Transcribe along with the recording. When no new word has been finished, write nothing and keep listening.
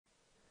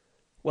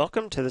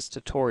Welcome to this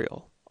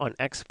tutorial on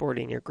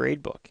exporting your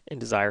gradebook in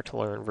Desire to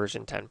Learn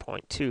version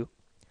 10.2.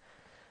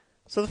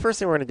 So the first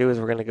thing we're going to do is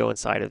we're going to go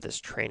inside of this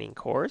training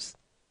course,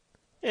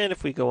 and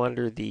if we go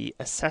under the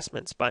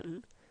Assessments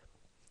button,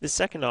 the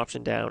second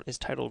option down is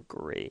titled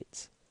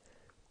Grades.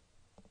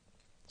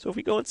 So if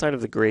we go inside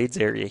of the Grades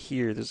area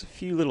here, there's a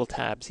few little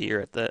tabs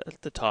here at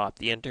the top,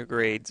 the Enter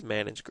Grades,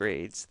 Manage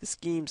Grades, the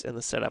Schemes, and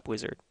the Setup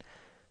Wizard.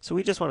 So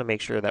we just want to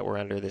make sure that we're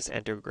under this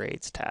Enter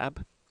Grades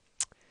tab.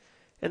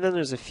 And then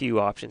there's a few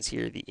options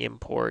here, the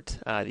import,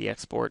 the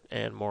export,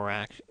 and more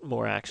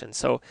action.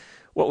 So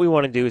what we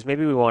want to do is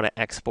maybe we want to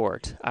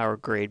export our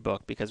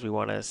gradebook because we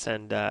want to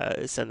send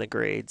the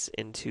grades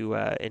into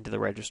the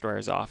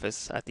registrar's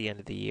office at the end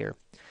of the year.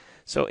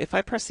 So if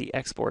I press the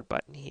export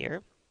button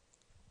here,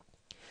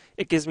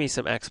 it gives me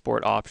some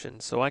export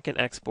options. So I can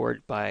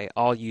export by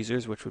all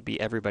users, which would be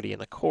everybody in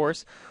the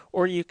course,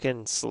 or you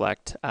can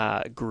select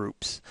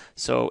groups.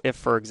 So if,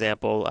 for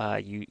example,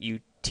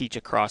 you teach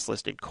a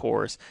cross-listed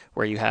course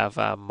where you have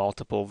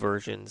multiple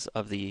versions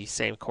of the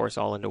same course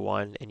all into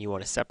one, and you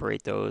want to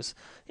separate those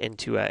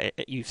into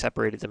you've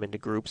separated them into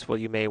groups, well,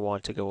 you may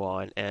want to go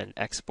on and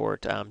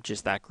export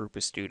just that group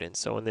of students.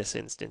 So in this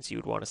instance, you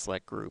would want to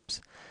select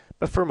groups.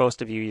 But for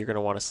most of you, you're going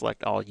to want to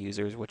select all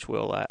users, which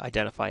will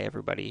identify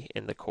everybody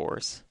in the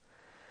course.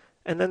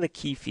 And then the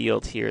key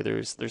field here,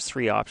 there's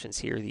three options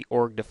here. The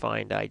org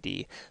defined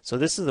ID. So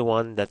this is the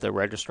one that the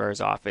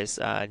registrar's office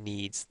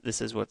needs.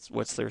 This is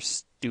what's their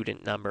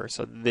student number.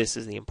 So this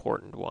is the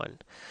important one.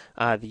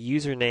 The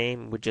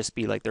username would just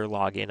be like their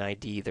login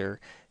ID, their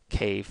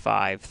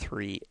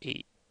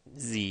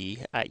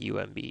K538Z at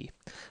UMB.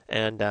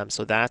 And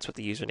so that's what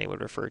the username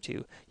would refer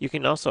to. You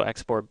can also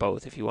export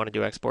both. If you want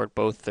to export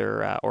both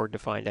their org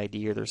defined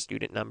ID or their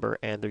student number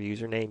and their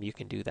username, you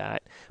can do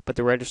that. But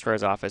the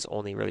registrar's office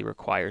only really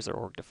requires their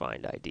org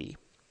defined ID.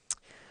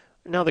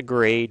 Now the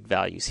grade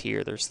values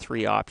here, there's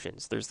three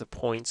options. There's the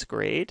points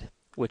grade,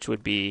 which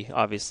would be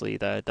obviously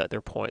their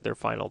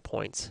final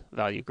points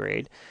value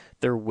grade.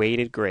 Their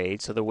weighted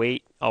grade, so the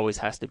weight always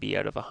has to be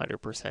out of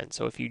 100%.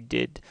 So if you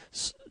did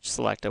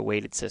select a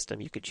weighted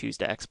system, you could choose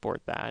to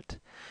export that.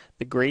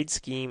 The grade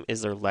scheme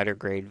is their letter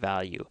grade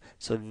value.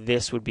 So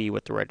this would be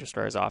what the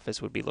registrar's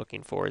office would be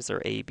looking for, is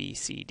their A, B,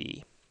 C,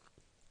 D.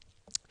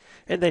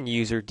 And then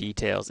user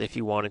details. If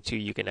you wanted to,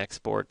 you can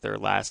export their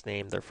last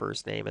name, their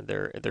first name, and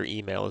their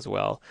email as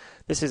well.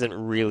 This isn't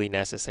really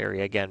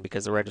necessary, again,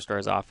 because the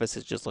registrar's office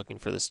is just looking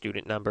for the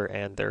student number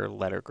and their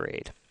letter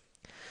grade.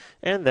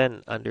 And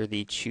then under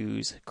the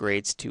choose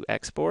grades to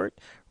export,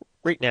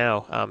 right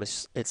now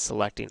it's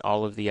selecting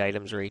all of the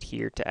items right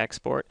here to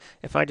export.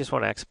 If I just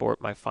want to export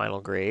my final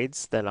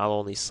grades, then I'll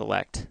only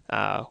select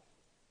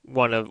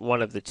one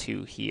of the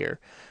two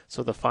here.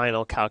 So the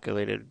final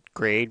calculated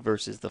grade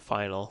versus the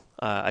final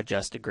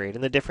adjusted grade.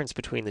 And the difference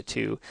between the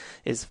two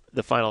is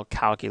the final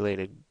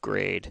calculated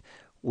grade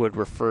would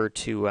refer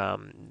to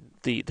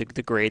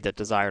the grade that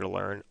Desire to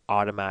Learn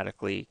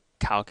automatically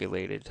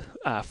calculated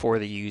for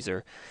the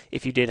user.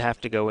 If you did have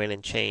to go in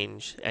and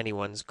change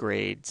anyone's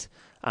grades,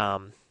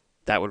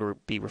 that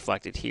would be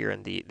reflected here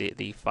in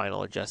the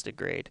final adjusted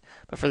grade.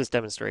 But for this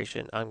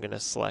demonstration, I'm going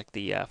to select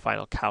the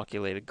final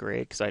calculated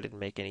grade because I didn't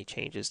make any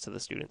changes to the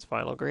students'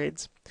 final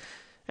grades.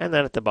 And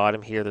then at the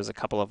bottom here, there's a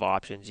couple of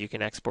options. You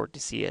can export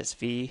to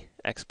CSV,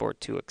 export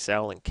to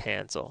Excel, and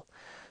cancel.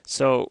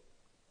 So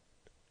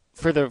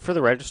for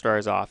the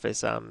registrar's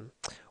office,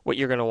 what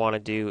you're going to want to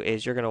do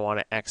is you're going to want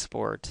to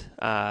export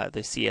the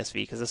CSV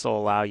because this will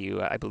allow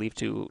you, I believe,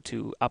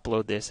 to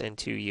upload this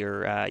into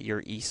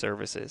your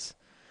e-services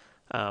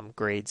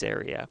grades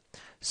area.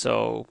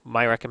 So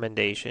my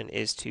recommendation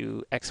is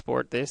to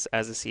export this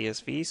as a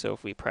CSV. So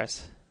if we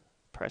press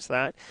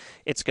that,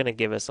 it's going to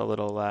give us a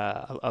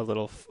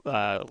little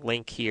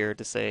link here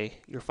to say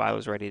your file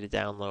is ready to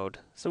download.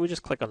 So we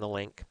just click on the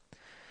link.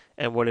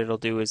 And what it'll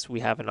do is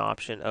we have an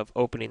option of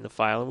opening the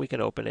file, and we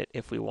can open it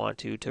if we want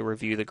to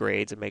review the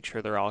grades and make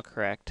sure they're all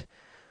correct.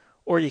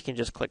 Or you can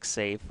just click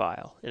Save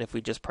File. And if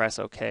we just press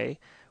OK,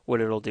 what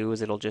it'll do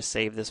is it'll just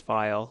save this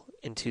file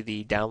into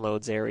the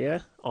Downloads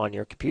area on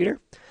your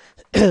computer.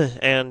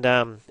 and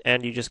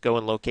you just go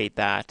and locate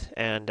that,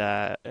 and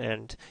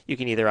you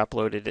can either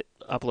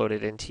upload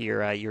it into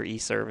your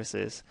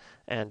e-services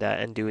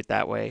and do it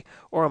that way.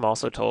 Or I'm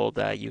also told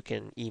you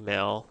can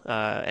email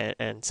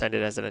and send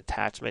it as an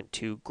attachment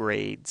to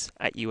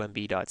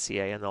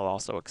grades@umb.ca, and they'll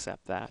also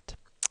accept that.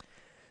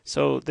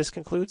 So this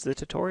concludes the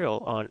tutorial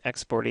on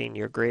exporting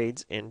your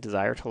grades in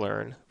Desire to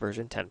Learn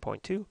version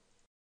 10.2.